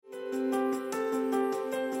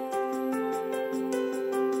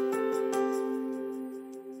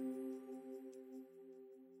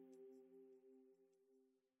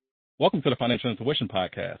Welcome to the Financial Intuition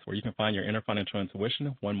Podcast, where you can find your inner financial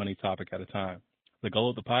intuition one money topic at a time. The goal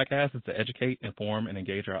of the podcast is to educate, inform, and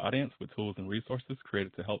engage our audience with tools and resources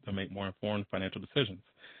created to help them make more informed financial decisions.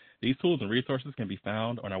 These tools and resources can be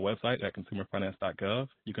found on our website at consumerfinance.gov.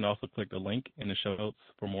 You can also click the link in the show notes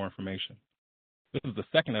for more information. This is the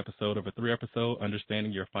second episode of a 3-episode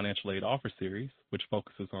Understanding Your Financial Aid Offer series, which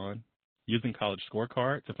focuses on using College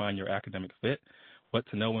Scorecard to find your academic fit, what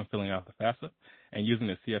to know when filling out the FAFSA, and using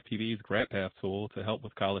the CFPB's Grant Path tool to help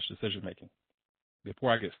with college decision-making.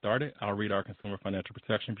 Before I get started, I'll read our Consumer Financial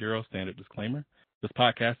Protection Bureau standard disclaimer. This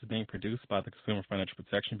podcast is being produced by the Consumer Financial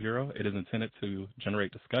Protection Bureau. It is intended to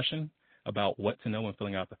generate discussion about what to know when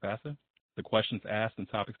filling out the FAFSA. The questions asked and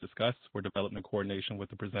topics discussed were developed in coordination with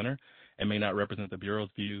the presenter and may not represent the Bureau's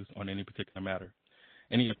views on any particular matter.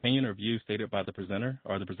 Any opinion or view stated by the presenter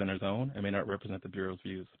are the presenter's own and may not represent the Bureau's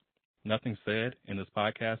views. Nothing said in this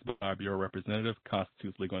podcast by our Bureau representative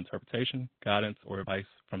constitutes legal interpretation, guidance, or advice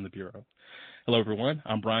from the Bureau. Hello, everyone.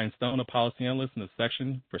 I'm Brian Stone, a policy analyst in the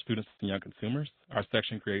section for students and young consumers. Our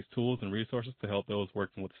section creates tools and resources to help those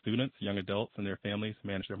working with students, young adults, and their families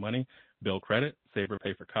manage their money, build credit, save or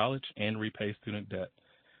pay for college, and repay student debt.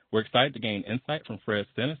 We're excited to gain insight from Fred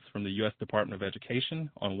Stennis from the U.S. Department of Education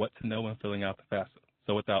on what to know when filling out the FAFSA.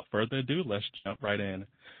 So without further ado, let's jump right in.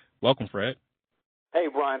 Welcome, Fred. Hey,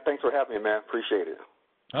 Brian. Thanks for having me, man. Appreciate it.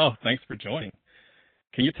 Oh, thanks for joining.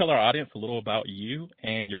 Can you tell our audience a little about you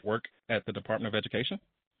and your work at the Department of Education?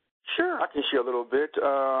 Sure, I can share a little bit.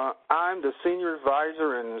 I'm the Senior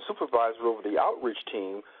Advisor and Supervisor over the outreach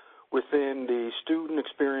team within the Student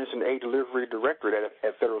Experience and Aid Delivery Directorate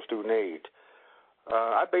at Federal Student Aid.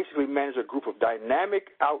 I basically manage a group of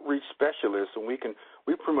dynamic outreach specialists, and we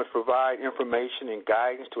pretty much provide information and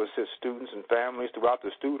guidance to assist students and families throughout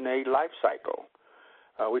the student aid life cycle.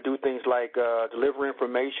 We do things like deliver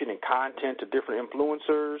information and content to different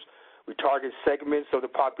influencers. We target segments of the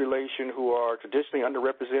population who are traditionally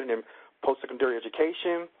underrepresented in post-secondary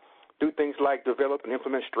education. Do things like develop and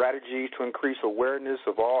implement strategies to increase awareness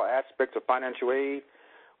of all aspects of financial aid.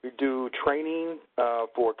 We do training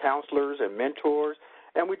for counselors and mentors.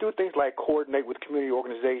 And we do things like coordinate with community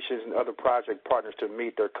organizations and other project partners to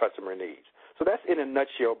meet their customer needs. So that's in a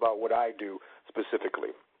nutshell about what I do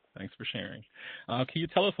specifically. Thanks for sharing. Can you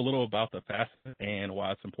tell us a little about the FAFSA and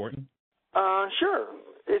why it's important? Sure.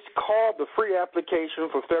 It's called the Free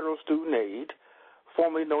Application for Federal Student Aid,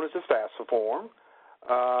 formerly known as the FAFSA form.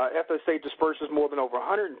 FSA disperses more than over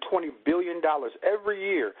 $120 billion every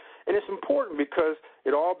year, and it's important because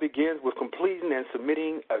it all begins with completing and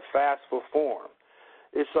submitting a FAFSA form.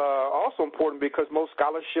 It's also important because most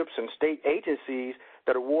scholarships and state agencies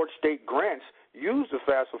that award state grants use the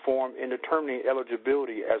FAFSA form in determining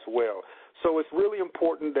eligibility as well. So it's really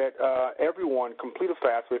important that everyone complete a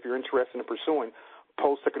FAFSA if you're interested in pursuing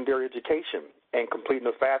post-secondary education and completing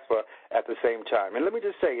the FAFSA at the same time. And let me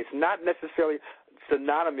just say, it's not necessarily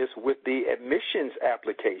synonymous with the admissions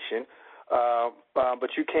application, but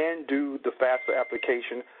you can do the FAFSA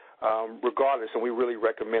application regardless, and we really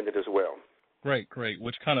recommend it as well. Great.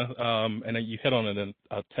 Which kind of, and you hit on it in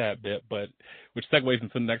a tad bit, but which segues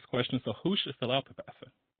into the next question. So who should fill out the FAFSA?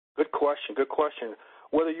 Good question.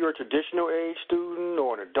 Whether you're a traditional age student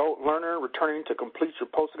or an adult learner returning to complete your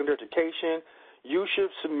post-secondary education, you should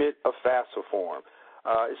submit a FAFSA form.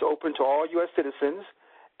 It's open to all U.S. citizens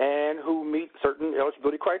and who meet certain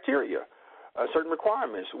eligibility criteria, certain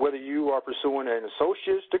requirements. Whether you are pursuing an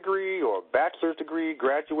associate's degree or a bachelor's degree,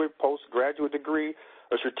 graduate, postgraduate degree,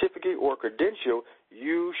 a certificate or a credential,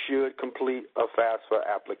 you should complete a FAFSA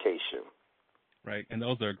application. Right, and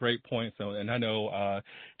those are great points. And I know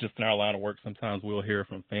just in our line of work, sometimes we'll hear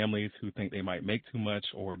from families who think they might make too much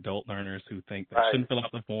or adult learners who think they shouldn't fill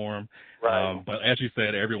out the form. Right. But as you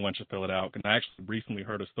said, everyone should fill it out. And I actually recently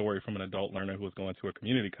heard a story from an adult learner who was going to a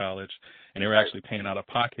community college, and they were actually paying out of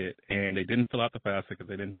pocket, and they didn't fill out the FAFSA because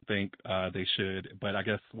they didn't think they should. But I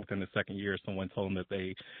guess within the second year, someone told them that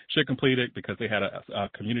they should complete it because they had a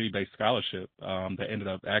community-based scholarship that ended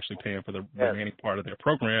up actually paying for the remaining part of their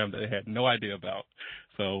program that they had no idea about.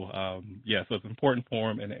 So, so it's an important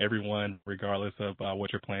form, and everyone, regardless of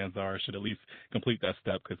what your plans are, should at least complete that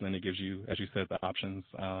step because then it gives you, as you said, the options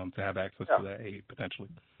to have access to that aid potentially.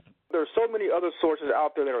 There are so many other sources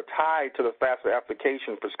out there that are tied to the FAFSA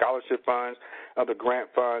application for scholarship funds, other grant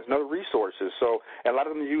funds, and other resources. So a lot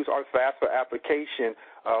of them use our FAFSA application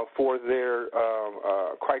for their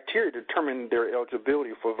criteria to determine their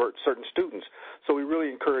eligibility for certain students. So we really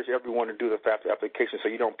encourage everyone to do the FAFSA application so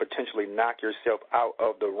you don't potentially knock yourself out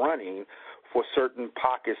of the running for certain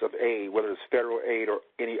pockets of aid, whether it's federal aid or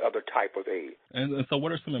any other type of aid. And so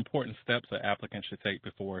what are some important steps an applicant should take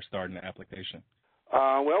before starting the application?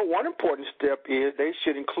 Well, one important step is they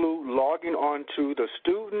should include logging on to the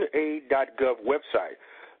studentaid.gov website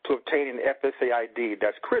to obtain an FSA ID.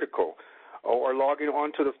 That's critical. Or logging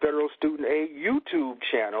on to the Federal Student Aid YouTube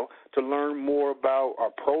channel to learn more about our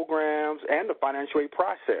programs and the financial aid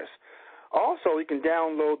process. Also, you can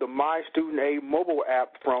download the My Student Aid mobile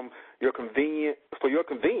app for your convenience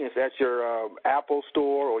at your Apple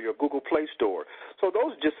Store or your Google Play Store. So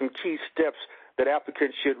those are just some key steps that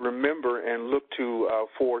applicants should remember and look to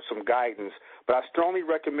for some guidance. But I strongly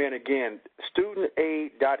recommend, again,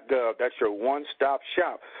 studentaid.gov. That's your one-stop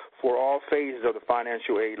shop for all phases of the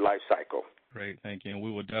financial aid life cycle. Great, thank you. And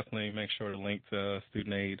we will definitely make sure to link to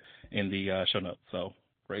student aid in the show notes. So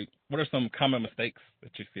great. What are some common mistakes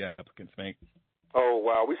that you see applicants make? Oh,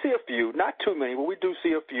 wow. We see a few. Not too many, but we do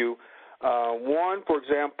see a few. One, for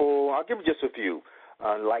example, I'll give you just a few,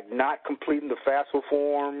 like not completing the FAFSA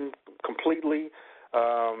form completely.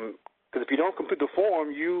 Because if you don't complete the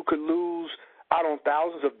form, you could lose out on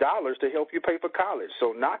thousands of dollars to help you pay for college.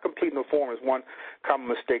 So not completing the form is one common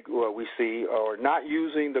mistake we see, or not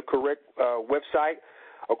using the correct website.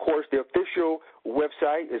 Of course, the official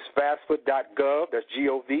website is FAFSA.gov. That's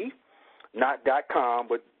G-O-V, not .com,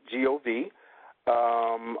 but G-O-V.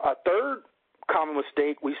 A third common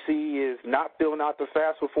mistake we see is not filling out the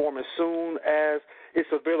FAFSA form as soon as it's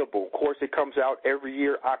available. Of course, it comes out every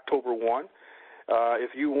year, October 1.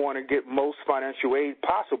 If you want to get most financial aid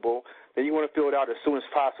possible, then you want to fill it out as soon as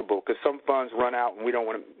possible, because some funds run out, and we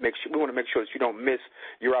want to make sure that you don't miss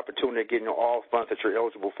your opportunity of getting all funds that you're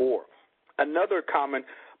eligible for. Another common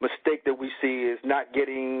mistake that we see is not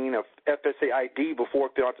getting a FSA ID before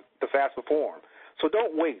filling out the FAFSA form. So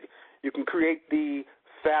don't wait. You can create the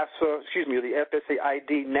FSA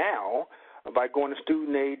ID now by going to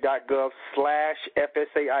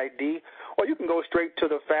studentaid.gov/FSAID, or you can go straight to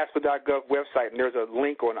the FAFSA.gov website, and there's a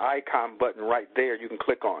link or an icon button right there you can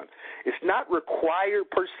click on. It's not required,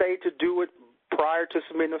 per se, to do it prior to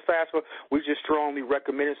submitting the FAFSA. We just strongly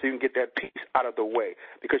recommend it so you can get that piece out of the way,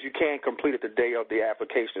 because you can complete it the day of the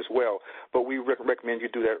application as well, but we recommend you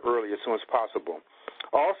do that early as soon as possible.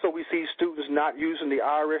 Also, we see students not using the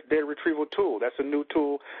IRS data retrieval tool. That's a new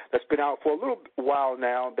tool that's been out for a little while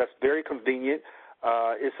now that's very convenient.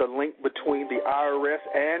 It's a link between the IRS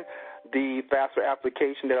and the FAFSA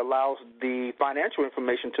application that allows the financial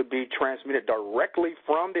information to be transmitted directly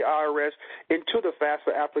from the IRS into the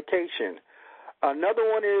FAFSA application. Another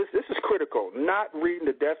one is, this is critical, not reading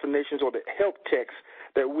the definitions or the help text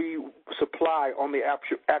that we supply on the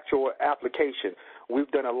actual application. We've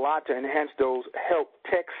done a lot to enhance those help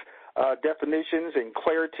text definitions and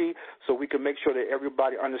clarity so we can make sure that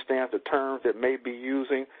everybody understands the terms that may be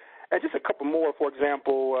using. And just a couple more, for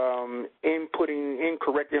example, inputting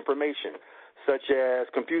incorrect information, such as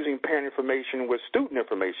confusing parent information with student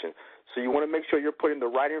information. So you want to make sure you're putting the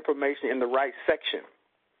right information in the right section.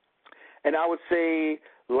 And I would say,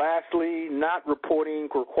 lastly, not reporting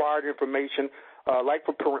required information, like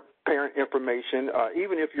for parent information,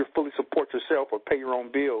 even if you fully support yourself or pay your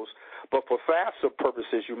own bills. But for FAFSA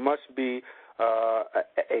purposes, you must be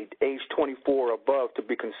age 24 or above to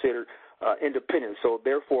be considered independent. So,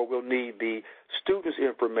 therefore, we'll need the student's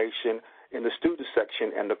information in the student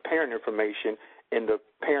section and the parent information in the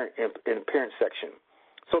parent section.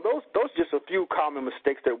 So those just a few common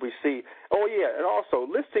mistakes that we see. Oh, yeah, and also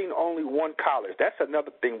listing only one college. That's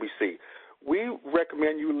another thing we see. We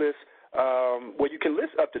recommend you list, you can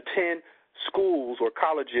list up to 10 schools or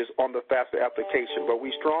colleges on the FAFSA application, but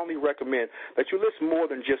we strongly recommend that you list more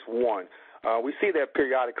than just one. We see that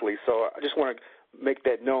periodically, so I just want to make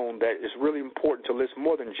that known that it's really important to list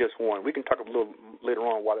more than just one. We can talk a little later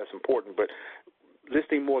on why that's important, but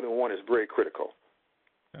listing more than one is very critical.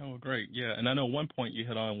 Oh, great. Yeah, and I know one point you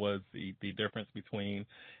hit on was the difference between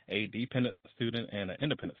a dependent student and an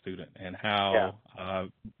independent student, and how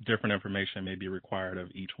different information may be required of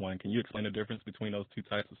each one. Can you explain the difference between those two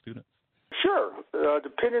types of students? Sure.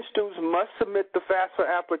 Dependent students must submit the FAFSA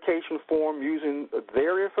application form using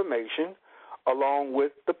their information along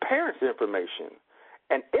with the parent's information.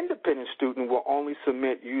 An independent student will only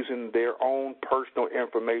submit using their own personal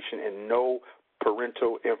information and no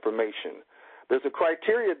parental information. There's a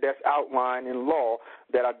criteria that's outlined in law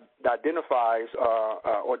that identifies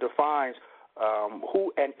or defines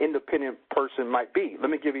who an independent person might be.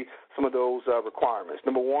 Let me give you some of those requirements.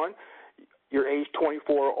 Number one, you're age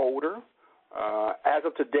 24 or older. As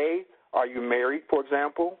of today, are you married, for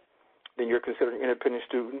example? Then you're considered an independent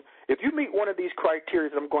student. If you meet one of these criteria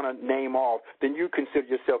that I'm going to name off, then you consider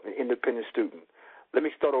yourself an independent student. Let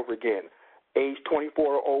me start over again. Age 24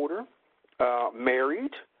 or older,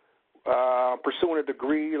 married, pursuing a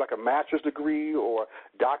degree like a master's degree or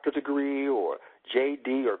doctorate degree, or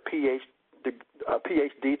JD or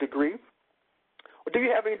PhD degree? Or do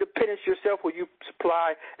you have any dependents yourself who you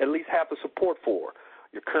supply at least half the support for?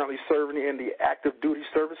 You're currently serving in the active duty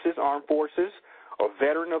services, armed forces, a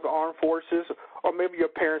veteran of the armed forces, or maybe your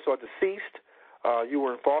parents are deceased, you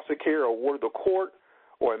were in foster care or ward of the court,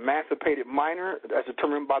 or emancipated minor as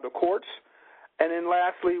determined by the courts. And then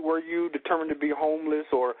lastly, were you determined to be homeless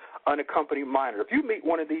or unaccompanied minor? If you meet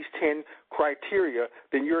one of these 10 criteria,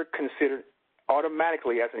 then you're considered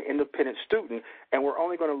automatically as an independent student, and we're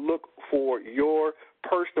only going to look for your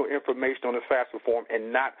personal information on the FAFSA form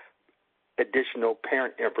and not additional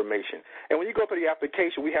parent information. And when you go through the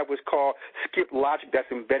application, we have what's called skip logic that's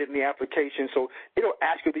embedded in the application. So it'll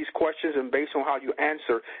ask you these questions, and based on how you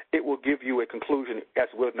answer, it will give you a conclusion as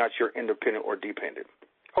to whether or not you're independent or dependent.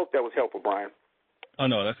 Hope that was helpful, Brian. Oh,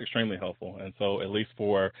 no, that's extremely helpful. And so at least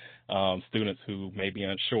for students who may be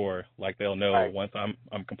unsure, like they'll know right. once I'm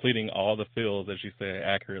completing all the fields, as you said,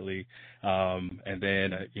 accurately, and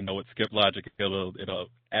then, with skip logic, it'll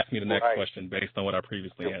ask me the next right. question based on what I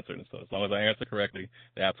previously answered. And so as long as I answer correctly,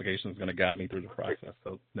 the application is going to guide me through the process.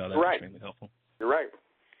 So, no, that's right. extremely helpful. You're right.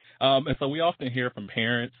 And so we often hear from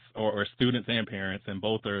parents or students and parents, and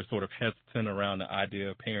both are sort of hesitant around the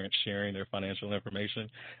idea of parents sharing their financial information.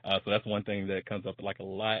 So that's one thing that comes up like a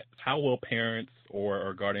lot. How will parents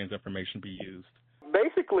or guardians' information be used?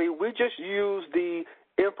 Basically, we just use the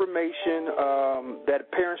information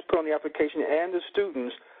that parents put on the application and the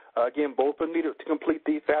students. Again, both are needed to complete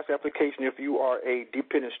the FAFSA application if you are a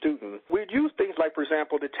dependent student. We'd use things like, for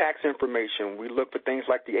example, the tax information. We look for things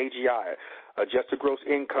like the AGI, adjusted gross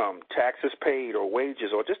income, taxes paid or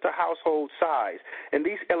wages, or just the household size. And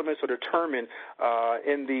these elements are determined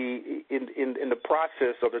in the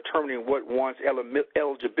process of determining what one's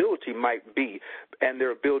eligibility might be and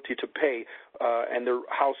their ability to pay and their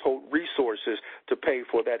household resources to pay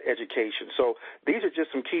for that education. So these are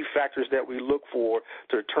just some key factors that we look for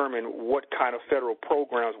to determine what kind of federal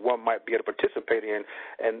programs one might be able to participate in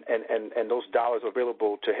and those dollars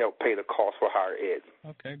available to help pay the cost for higher ed.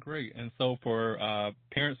 Okay, great. And so for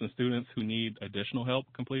parents and students who need additional help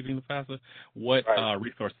completing the FAFSA, what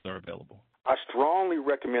resources are available? I strongly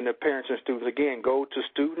recommend that parents and students, again, go to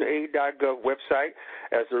studentaid.gov website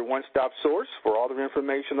as their one-stop source for all their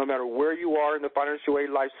information, no matter where you are in the financial aid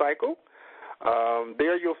life cycle.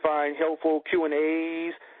 There you'll find helpful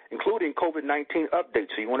Q&As, including COVID-19 updates,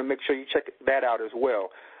 so you want to make sure you check that out as well.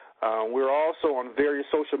 We're also on various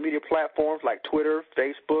social media platforms like Twitter,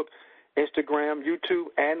 Facebook, Instagram, YouTube,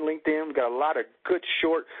 and LinkedIn. We've got a lot of good,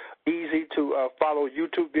 short, easy-to-follow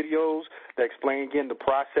YouTube videos that explain, again, the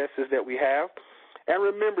processes that we have. And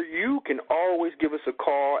remember, you can always give us a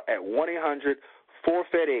call at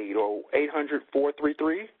 1-800-4FED-AID or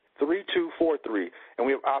 800-433-3243. And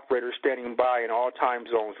we have operators standing by in all time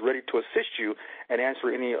zones ready to assist you and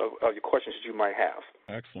answer any of your questions that you might have.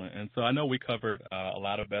 Excellent. And so I know we covered a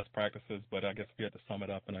lot of best practices, but I guess if you had to sum it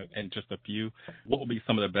up in just a few, what would be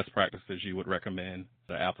some of the best practices you would recommend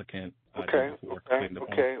the applicant before completing the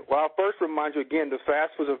form? Well, I'll first remind you again, the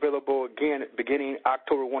FAFSA is available again beginning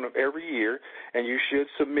October 1 of every year, and you should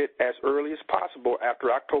submit as early as possible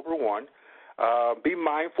after October 1. Be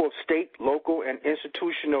mindful of state, local, and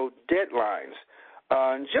institutional deadlines.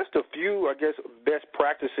 And just a few, I guess, best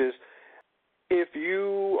practices. If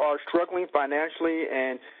you are struggling financially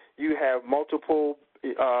and you have multiple,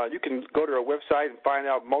 you can go to our website and find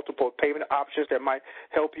out multiple payment options that might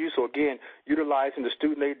help you. So, again, utilizing the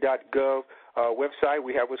studentaid.gov website,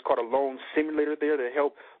 we have what's called a loan simulator there to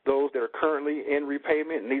help those that are currently in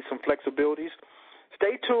repayment and need some flexibilities.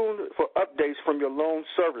 Stay tuned for updates from your loan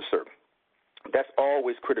servicer. That's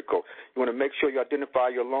always critical. You want to make sure you identify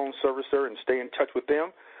your loan servicer and stay in touch with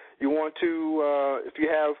them. You want to, if you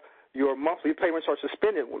have your monthly payments are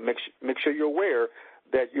suspended, make sure you're aware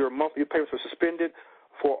that your monthly payments are suspended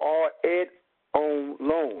for all ed-owned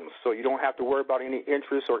loans, so you don't have to worry about any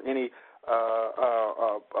interest or any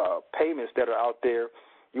payments that are out there.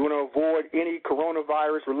 You want to avoid any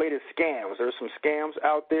coronavirus-related scams. There's some scams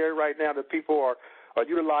out there right now that people are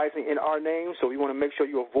utilizing in our name, so we want to make sure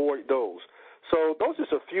you avoid those. So those are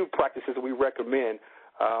just a few practices that we recommend.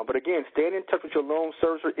 But, again, staying in touch with your loan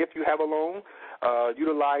servicer if you have a loan,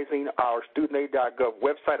 utilizing our studentaid.gov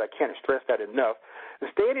website. I can't stress that enough. And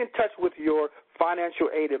staying in touch with your financial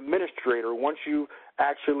aid administrator once you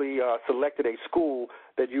actually selected a school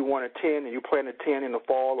that you want to attend and you plan to attend in the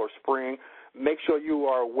fall or spring. Make sure you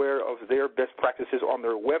are aware of their best practices on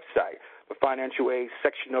their website, the financial aid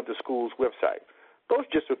section of the school's website. Those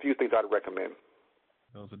are just a few things I'd recommend.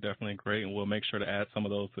 Those are definitely great, and we'll make sure to add some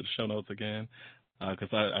of those to the show notes again. because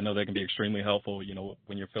I know they can be extremely helpful,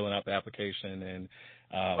 when you're filling out the application and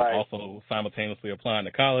also simultaneously applying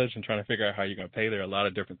to college and trying to figure out how you're going to pay. There are a lot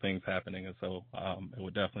of different things happening, and so it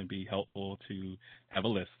would definitely be helpful to have a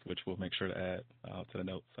list, which we'll make sure to add to the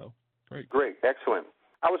notes. So great. Great. Excellent.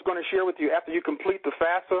 I was going to share with you, after you complete the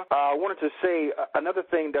FAFSA, I wanted to say another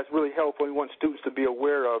thing that's really helpful we want students to be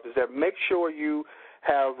aware of is that make sure you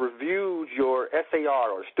have reviewed your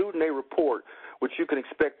SAR or student aid report, which you can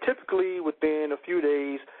expect typically within a few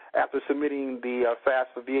days after submitting the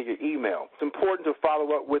FAFSA via your email. It's important to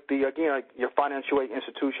follow up with your financial aid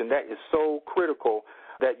institution. That is so critical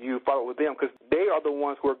that you follow up with them because they are the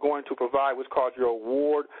ones who are going to provide what's called your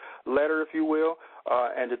award letter, if you will,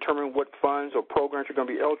 and determine what funds or programs you're going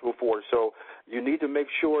to be eligible for. So you need to make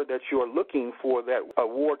sure that you are looking for that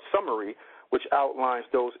award summary, which outlines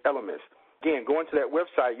those elements. Again, going to that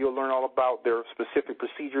website, you'll learn all about their specific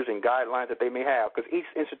procedures and guidelines that they may have, because each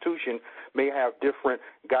institution may have different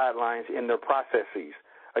guidelines in their processes.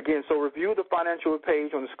 Again, so review the financial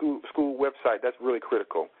page on the school website. That's really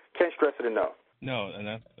critical. Can't stress it enough. No, and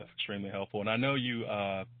that's extremely helpful. And I know you,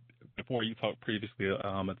 before you talked previously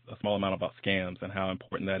a small amount about scams and how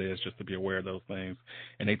important that is just to be aware of those things.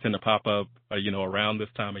 And they tend to pop up, around this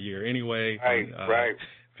time of year anyway. Right.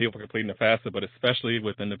 People completing the FAFSA, but especially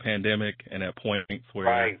within the pandemic and at points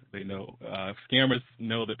where they know scammers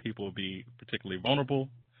know that people will be particularly vulnerable.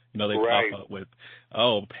 They pop up with,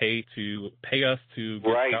 pay us to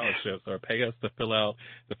get scholarships or pay us to fill out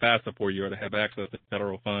the FAFSA for you or to have access to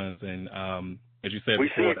federal funds. And as you said we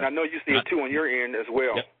before, see it. I know you see it too on your end as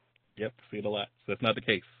well. Yep, see it a lot. So that's not the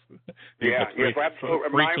case. Absolutely.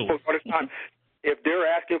 Mindful all the time. If they're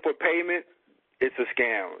asking for payment, it's a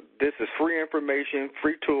scam. This is free information,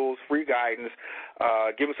 free tools, free guidance.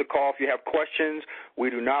 Give us a call if you have questions. We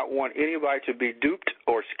do not want anybody to be duped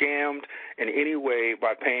or scammed in any way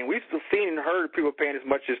by paying. We've seen and heard people paying as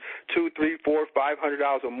much as $200, $300, $400,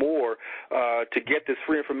 $500 or more to get this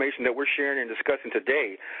free information that we're sharing and discussing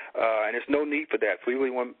today. And there's no need for that. So we really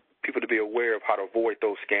want people to be aware of how to avoid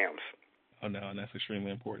those scams. Oh, no, and that's extremely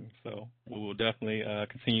important. So we will definitely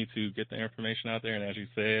continue to get the information out there. And as you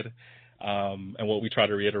said, and what we try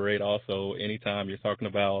to reiterate also, anytime you're talking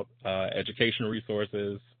about education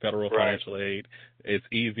resources, federal financial aid, it's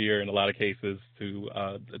easier in a lot of cases to,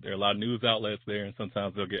 there are a lot of news outlets there, and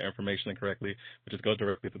sometimes they'll get information incorrectly, but just go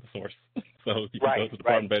directly to the source. So you can go to the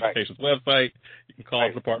Department of Education's website, you can call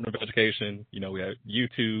the Department of Education, we have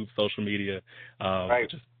YouTube, social media,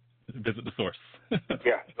 just visit the source.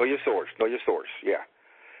 Know your source,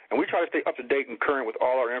 And we try to stay up to date and current with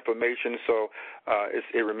all our information, so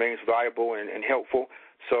it remains valuable and helpful.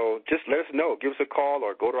 So just let us know. Give us a call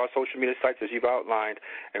or go to our social media sites as you've outlined,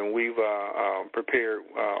 and we've prepared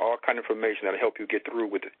all kind of information that will help you get through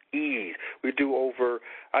with ease. We do over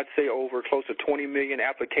close to 20 million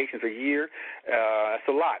applications a year. That's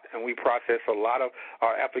a lot, and we process a lot of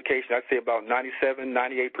our applications. I'd say about 97,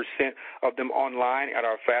 98% of them online at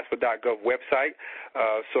our FAFSA.gov website.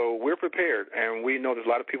 So we're prepared, and we know there's a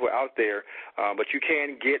lot of people out there, but you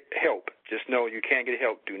can get help. Just know you can get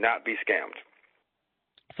help. Do not be scammed.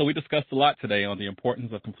 So we discussed a lot today on the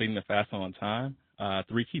importance of completing the FAFSA on time.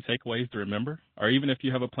 3 key takeaways to remember, or even if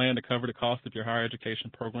you have a plan to cover the cost of your higher education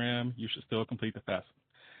program, you should still complete the FAFSA.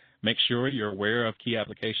 Make sure you're aware of key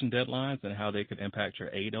application deadlines and how they could impact your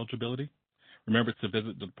aid eligibility. Remember to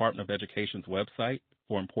visit the Department of Education's website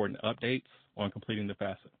for important updates on completing the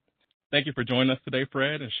FAFSA. Thank you for joining us today,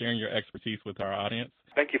 Fred, and sharing your expertise with our audience.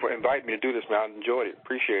 Thank you for inviting me to do this, man. I enjoyed it.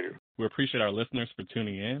 Appreciate it. We appreciate our listeners for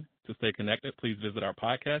tuning in. To stay connected, please visit our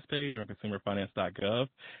podcast page on consumerfinance.gov.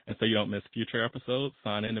 And so you don't miss future episodes,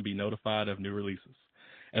 sign in to be notified of new releases.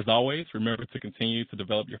 As always, remember to continue to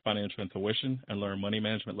develop your financial intuition and learn money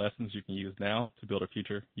management lessons you can use now to build a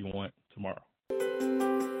future you want tomorrow.